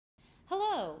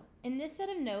this set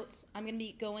of notes, I'm going to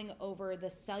be going over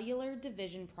the cellular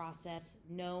division process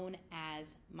known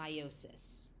as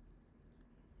meiosis.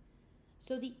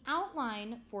 So the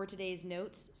outline for today's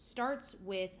notes starts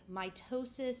with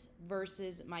mitosis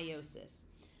versus meiosis.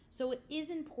 So it is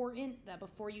important that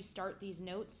before you start these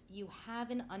notes, you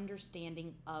have an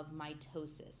understanding of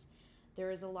mitosis. There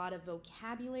is a lot of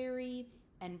vocabulary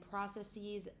and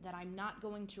processes that I'm not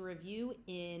going to review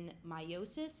in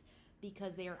meiosis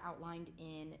because they are outlined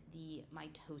in the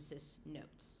mitosis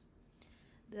notes.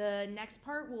 The next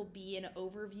part will be an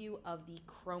overview of the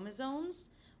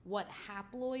chromosomes, what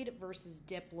haploid versus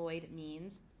diploid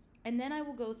means, and then I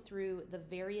will go through the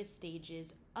various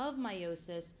stages of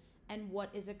meiosis and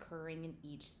what is occurring in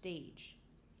each stage.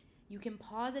 You can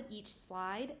pause at each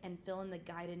slide and fill in the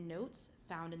guided notes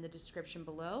found in the description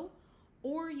below,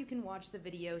 or you can watch the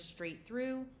video straight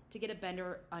through to get a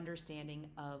better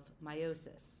understanding of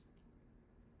meiosis.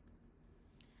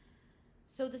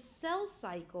 So the cell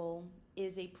cycle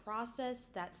is a process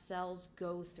that cells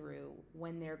go through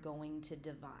when they're going to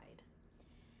divide.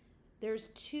 There's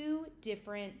two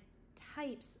different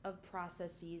types of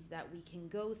processes that we can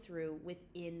go through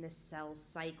within the cell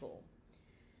cycle.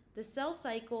 The cell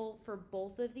cycle for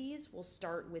both of these will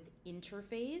start with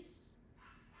interphase,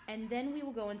 and then we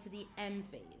will go into the M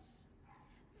phase.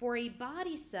 For a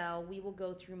body cell, we will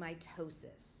go through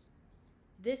mitosis.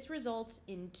 This results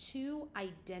in two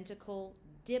identical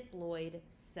diploid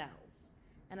cells,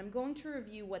 and I'm going to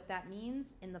review what that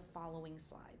means in the following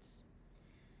slides.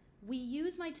 We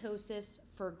use mitosis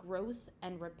for growth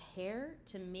and repair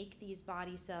to make these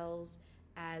body cells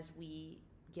as we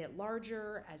get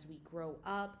larger, as we grow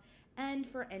up, and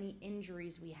for any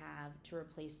injuries we have to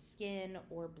replace skin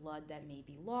or blood that may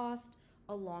be lost,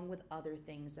 along with other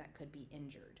things that could be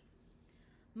injured.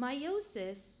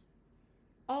 Meiosis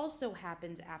also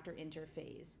happens after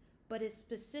interphase, but is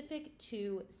specific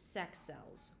to sex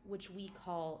cells, which we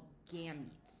call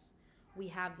gametes. We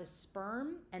have the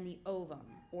sperm and the ovum,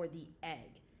 or the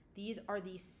egg. These are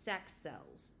the sex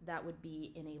cells that would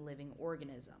be in a living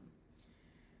organism.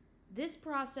 This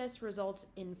process results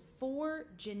in 4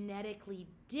 genetically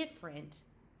different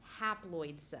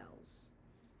haploid cells.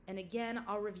 And again,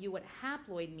 I'll review what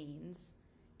haploid means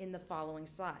in the following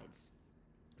slides.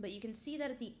 But you can see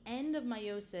that at the end of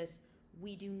meiosis,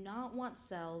 we do not want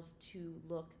cells to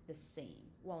look the same,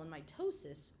 while in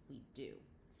mitosis, we do.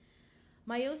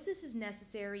 Meiosis is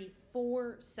necessary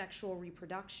for sexual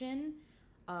reproduction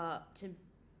to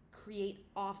create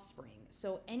offspring.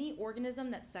 So any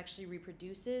organism that sexually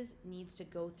reproduces needs to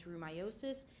go through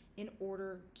meiosis in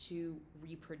order to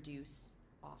reproduce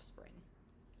offspring.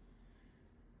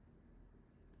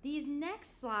 These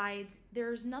next slides,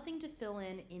 there's nothing to fill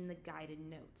in the guided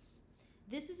notes.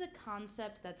 This is a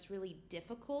concept that's really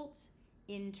difficult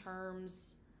in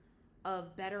terms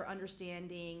of better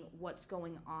understanding what's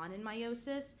going on in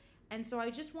meiosis, and so I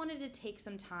just wanted to take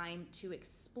some time to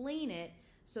explain it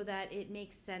so that it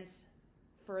makes sense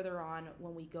further on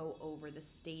when we go over the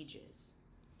stages.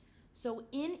 So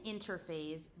in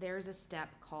interphase, there's a step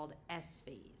called S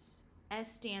phase.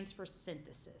 S stands for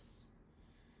synthesis.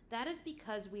 That is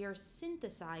because we are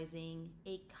synthesizing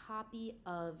a copy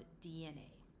of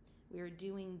DNA. We are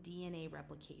doing DNA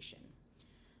replication.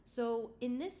 So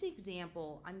in this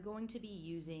example, I'm going to be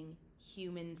using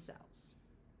human cells.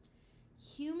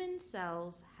 Human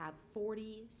cells have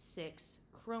 46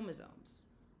 chromosomes.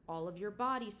 All of your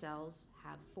body cells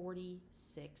have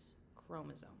 46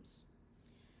 chromosomes.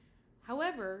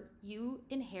 However, you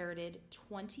inherited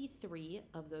 23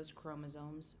 of those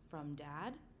chromosomes from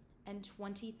dad and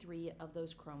 23 of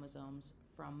those chromosomes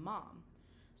from mom.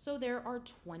 So there are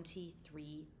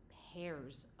 23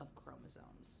 pairs of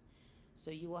chromosomes.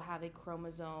 So you will have a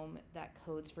chromosome that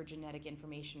codes for genetic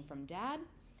information from dad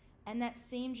and that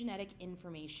same genetic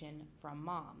information from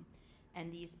mom.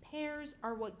 And these pairs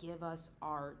are what give us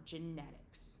our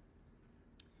genetics.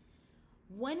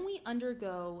 When we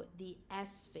undergo the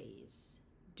S phase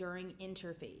during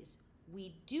interphase,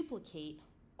 we duplicate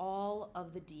all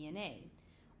of the DNA,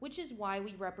 which is why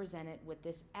we represent it with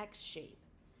this X shape.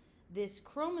 This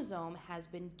chromosome has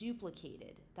been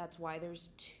duplicated. That's why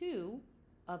there's 2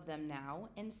 of them now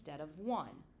instead of 1.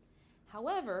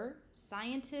 However,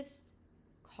 scientists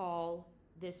call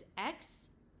this X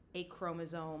a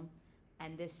chromosome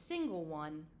and this single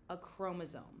one a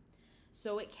chromosome.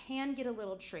 So it can get a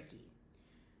little tricky.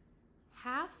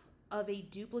 Half of a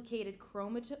duplicated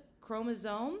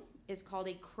chromosome is called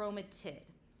a chromatid.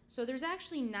 So there's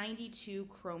actually 92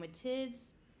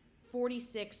 chromatids,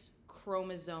 46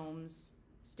 chromosomes,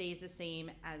 stays the same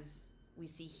as we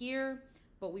see here,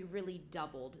 but we really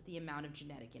doubled the amount of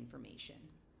genetic information.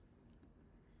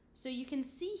 So you can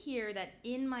see here that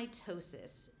in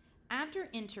mitosis, after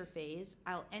interphase,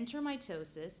 I'll enter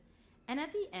mitosis, and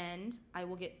at the end, I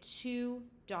will get 2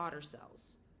 daughter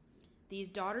cells. These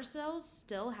daughter cells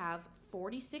still have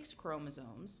 46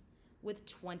 chromosomes with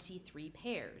 23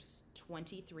 pairs,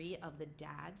 23 of the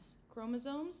dad's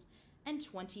chromosomes and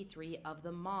 23 of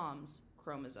the mom's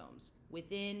chromosomes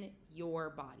within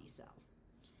your body cell.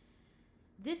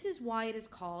 This is why it is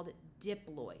called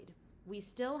diploid. We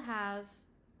still have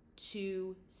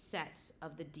 2 sets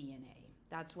of the DNA.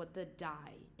 That's what the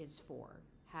di is for,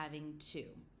 having 2.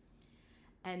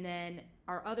 And then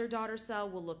our other daughter cell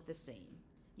will look the same.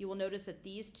 You will notice that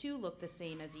these 2 look the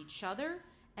same as each other,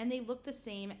 and they look the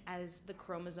same as the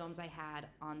chromosomes I had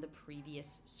on the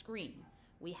previous screen.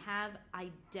 We have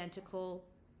identical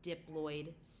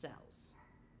diploid cells.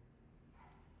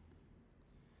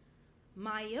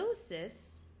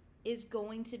 Meiosis is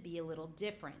going to be a little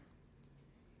different.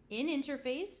 In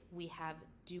interphase, we have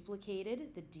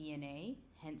duplicated the DNA,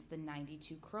 hence the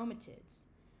 92 chromatids.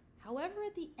 However,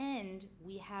 at the end,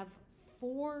 we have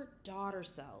 4 daughter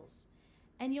cells.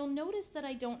 And you'll notice that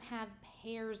I don't have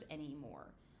pairs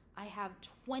anymore. I have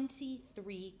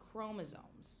 23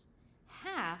 chromosomes,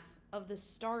 half of the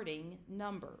starting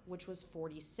number, which was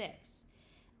 46.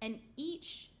 And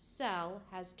each cell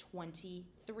has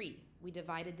 23. We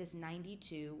divided this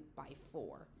 92 by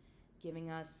 4, giving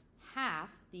us half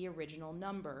the original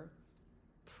number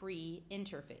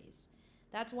pre-interphase.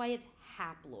 That's why it's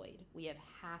haploid. We have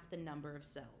half the number of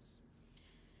cells.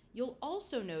 You'll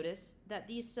also notice that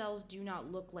these cells do not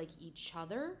look like each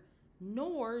other,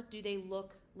 nor do they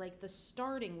look like the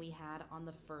starting we had on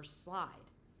the first slide.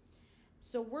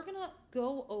 So we're going to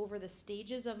go over the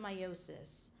stages of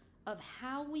meiosis of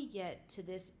how we get to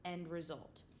this end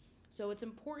result. So it's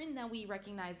important that we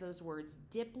recognize those words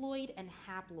diploid and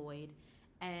haploid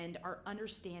and our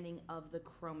understanding of the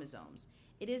chromosomes.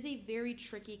 It is a very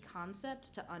tricky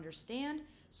concept to understand,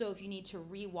 so if you need to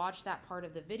re-watch that part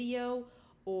of the video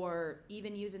or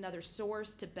even use another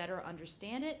source to better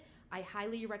understand it, I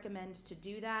highly recommend to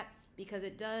do that because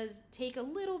it does take a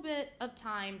little bit of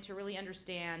time to really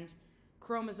understand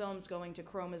chromosomes going to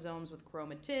chromosomes with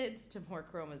chromatids to more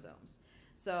chromosomes.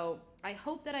 So I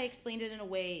hope that I explained it in a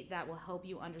way that will help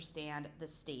you understand the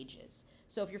stages.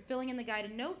 So if you're filling in the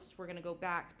guided notes, we're going to go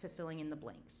back to filling in the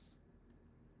blanks.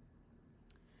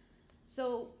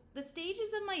 So the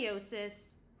stages of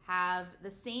meiosis have the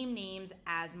same names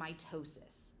as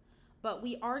mitosis, but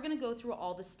we are going to go through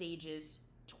all the stages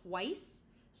twice.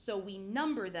 So we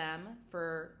number them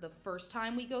for the first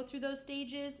time we go through those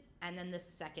stages and then the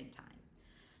second time.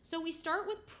 So we start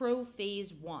with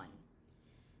prophase 1.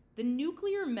 The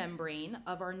nuclear membrane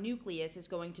of our nucleus is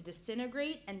going to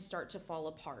disintegrate and start to fall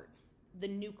apart. The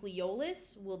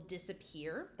nucleolus will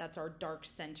disappear. That's our dark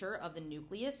center of the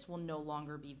nucleus will no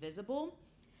longer be visible.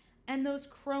 And those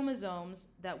chromosomes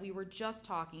that we were just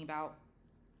talking about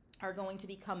are going to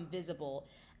become visible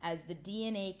as the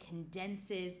DNA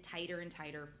condenses tighter and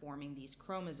tighter, forming these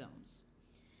chromosomes.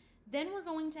 Then we're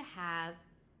going to have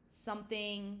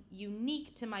something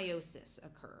unique to meiosis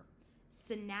occur: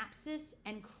 synapsis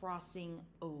and crossing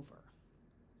over.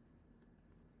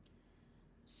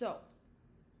 So,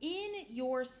 in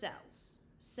your cells,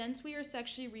 since we are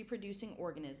sexually reproducing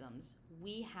organisms,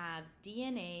 we have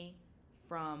DNA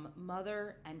from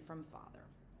mother and from father.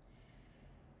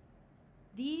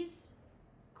 These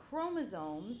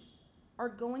chromosomes are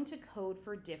going to code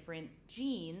for different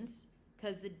genes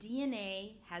because the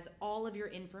DNA has all of your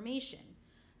information.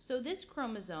 So this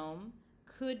chromosome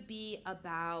could be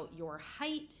about your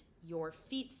height, your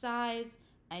feet size,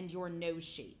 and your nose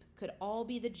shape. Could all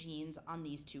be the genes on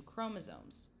these 2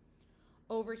 chromosomes.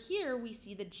 Over here, we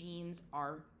see the genes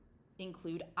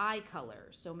include eye color.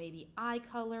 So maybe eye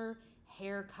color,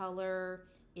 hair color,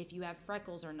 if you have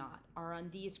freckles or not, are on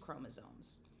these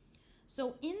chromosomes.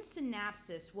 So in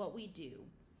synapsis, what we do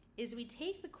is we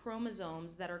take the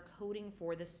chromosomes that are coding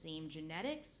for the same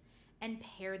genetics and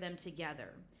pair them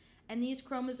together. And these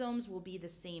chromosomes will be the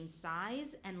same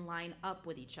size and line up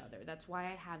with each other. That's why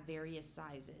I have various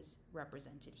sizes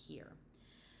represented here.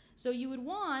 So you would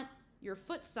want your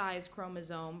foot size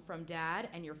chromosome from dad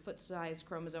and your foot size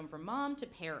chromosome from mom to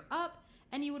pair up,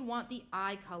 and you would want the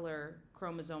eye color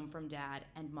chromosome from dad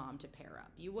and mom to pair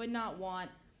up. You would not want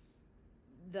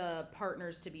the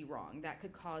partners to be wrong. That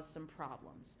could cause some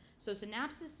problems. So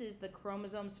synapsis is the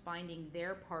chromosomes finding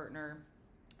their partner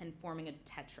and forming a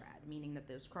tetrad, meaning that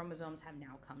those chromosomes have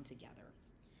now come together.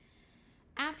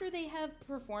 After they have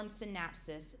performed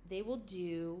synapsis, they will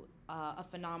do a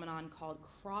phenomenon called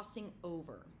crossing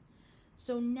over.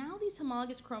 So now these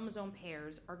homologous chromosome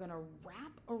pairs are going to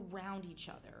wrap around each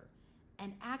other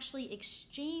and actually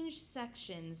exchange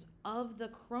sections of the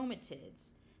chromatids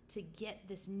to get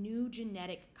this new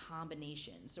genetic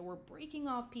combination. So we're breaking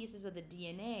off pieces of the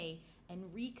DNA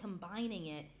and recombining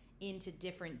it into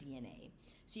different DNA.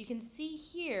 So you can see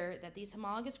here that these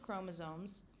homologous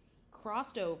chromosomes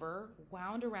crossed over,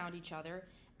 wound around each other,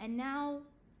 and now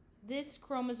this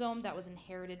chromosome that was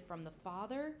inherited from the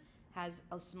father has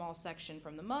a small section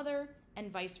from the mother,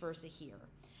 and vice versa here.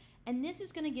 And this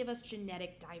is going to give us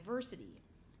genetic diversity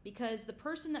because the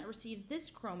person that receives this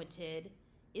chromatid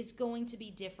is going to be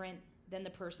different than the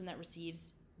person that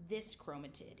receives this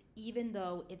chromatid, even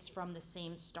though it's from the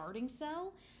same starting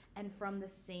cell and from the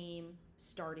same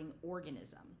starting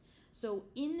organism. So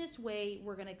in this way,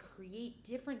 we're going to create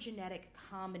different genetic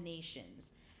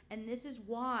combinations. And this is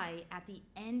why at the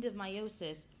end of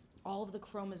meiosis, all of the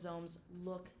chromosomes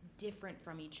look different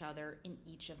from each other in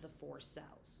each of the 4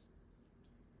 cells.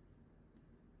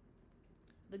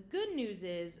 The good news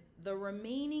is the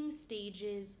remaining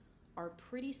stages are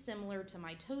pretty similar to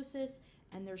mitosis,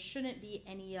 and there shouldn't be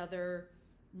any other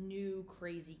new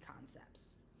crazy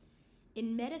concepts.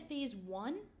 In metaphase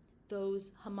 1,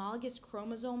 those homologous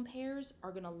chromosome pairs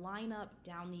are going to line up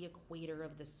down the equator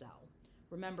of the cell.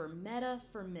 Remember, meta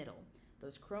for middle.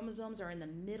 Those chromosomes are in the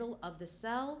middle of the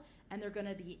cell, and they're going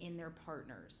to be in their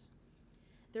partners.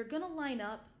 They're going to line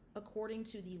up according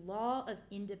to the law of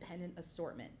independent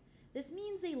assortment. This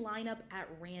means they line up at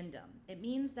random. It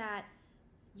means that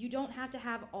you don't have to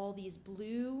have all these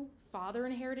blue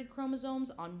father-inherited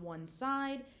chromosomes on one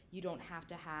side. You don't have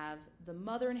to have the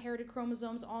mother-inherited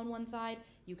chromosomes on one side.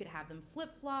 You could have them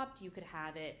flip-flopped. You could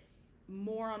have it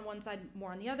more on one side,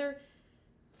 more on the other,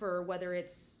 for whether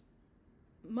it's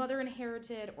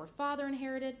mother-inherited or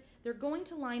father-inherited. They're going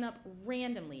to line up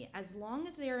randomly. As long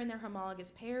as they're in their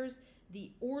homologous pairs,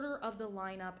 the order of the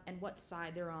lineup and what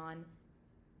side they're on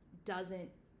doesn't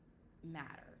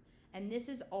matter. And this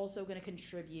is also going to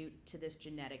contribute to this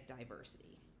genetic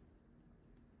diversity.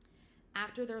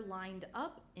 After they're lined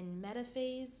up in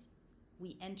metaphase,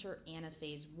 we enter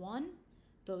anaphase 1.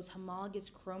 Those homologous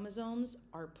chromosomes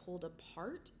are pulled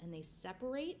apart and they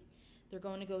separate. They're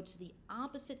going to go to the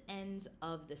opposite ends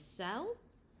of the cell.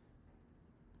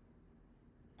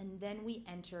 And then we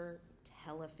enter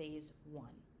telophase 1.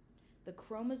 The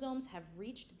chromosomes have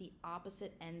reached the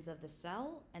opposite ends of the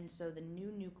cell, and so the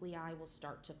new nuclei will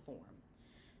start to form.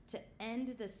 To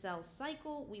end the cell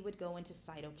cycle, we would go into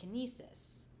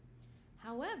cytokinesis.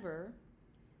 However,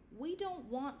 we don't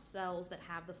want cells that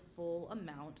have the full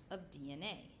amount of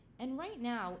DNA. And right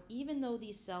now, even though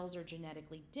these cells are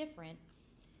genetically different,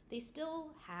 they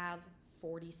still have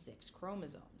 46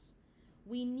 chromosomes.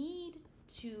 We need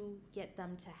to get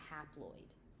them to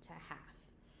haploid, to half.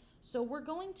 So we're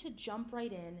going to jump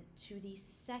right in to the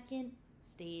second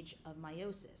stage of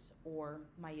meiosis, or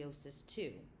meiosis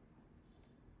 2.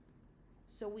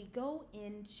 So we go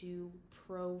into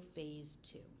prophase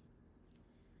 2.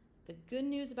 The good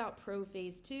news about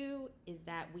prophase 2 is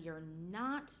that we are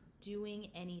not doing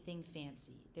anything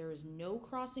fancy. There is no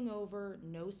crossing over,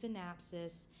 no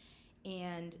synapsis,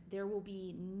 and there will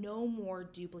be no more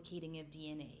duplicating of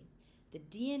DNA. The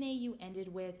DNA you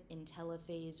ended with in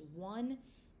telophase 1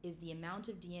 is the amount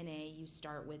of DNA you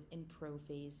start with in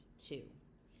prophase 2.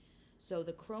 So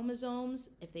the chromosomes,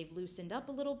 if they've loosened up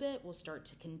a little bit, will start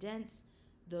to condense.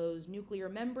 Those nuclear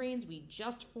membranes we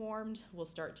just formed will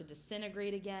start to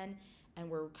disintegrate again, and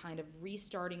we're kind of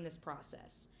restarting this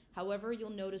process. However,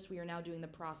 you'll notice we are now doing the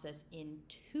process in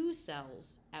 2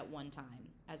 cells at one time,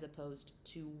 as opposed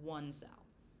to 1 cell.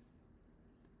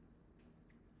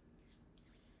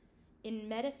 In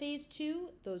metaphase 2,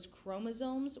 those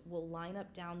chromosomes will line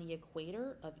up down the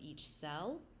equator of each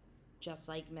cell. Just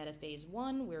like metaphase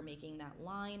 1, we're making that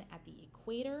line at the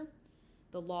equator.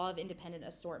 The law of independent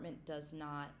assortment does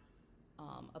not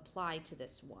apply to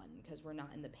this one because we're not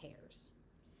in the pairs.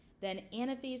 Then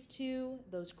anaphase 2,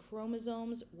 those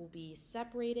chromosomes will be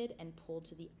separated and pulled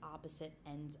to the opposite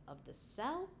ends of the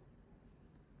cell.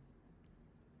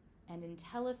 And in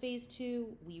telophase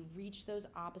 2, we reach those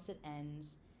opposite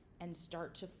ends and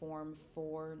start to form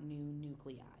 4 new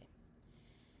nuclei.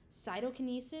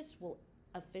 Cytokinesis will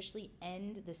officially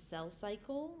end the cell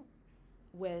cycle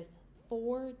with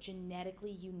 4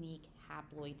 genetically unique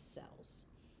haploid cells.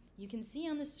 You can see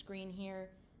on the screen here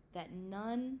that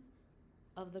none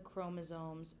of the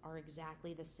chromosomes are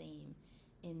exactly the same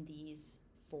in these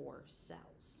 4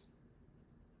 cells.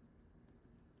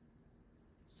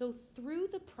 So through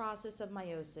the process of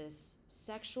meiosis,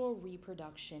 sexual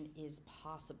reproduction is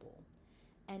possible,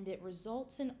 and it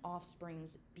results in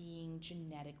offsprings being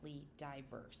genetically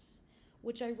diverse,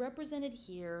 which I represented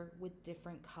here with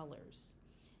different colors.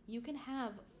 you can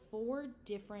have 4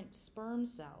 different sperm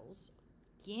cells,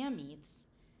 gametes,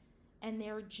 and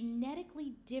they're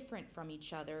genetically different from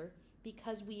each other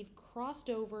because we've crossed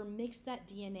over, mixed that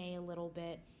DNA a little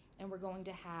bit, and we're going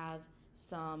to have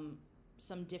some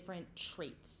different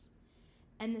traits.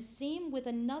 And the same with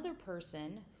another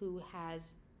person who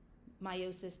has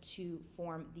meiosis to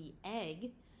form the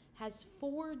egg, has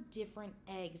 4 different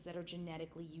eggs that are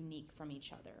genetically unique from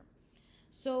each other.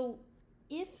 So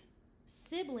if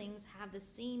siblings have the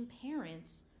same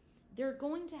parents, they're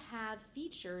going to have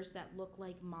features that look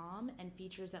like mom and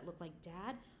features that look like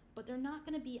dad, but they're not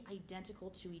going to be identical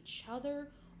to each other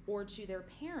or to their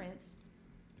parents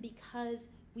because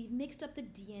we've mixed up the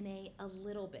DNA a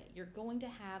little bit. You're going to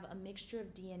have a mixture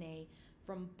of DNA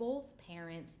from both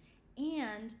parents,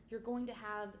 and you're going to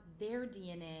have their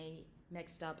DNA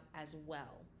mixed up as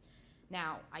well.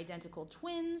 Now, identical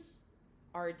twins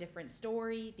are a different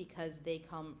story because they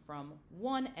come from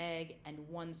one egg and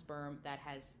one sperm that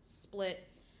has split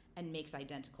and makes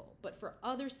identical. But for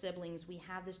other siblings, we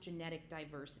have this genetic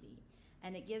diversity,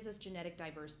 and it gives us genetic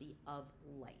diversity of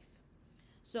life.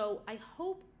 So I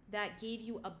hope that gave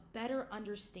you a better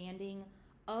understanding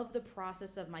of the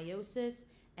process of meiosis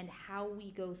and how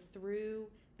we go through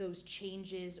those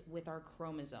changes with our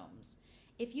chromosomes.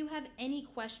 If you have any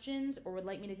questions or would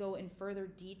like me to go in further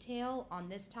detail on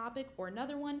this topic or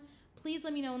another one, please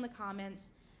let me know in the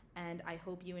comments, and I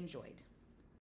hope you enjoyed.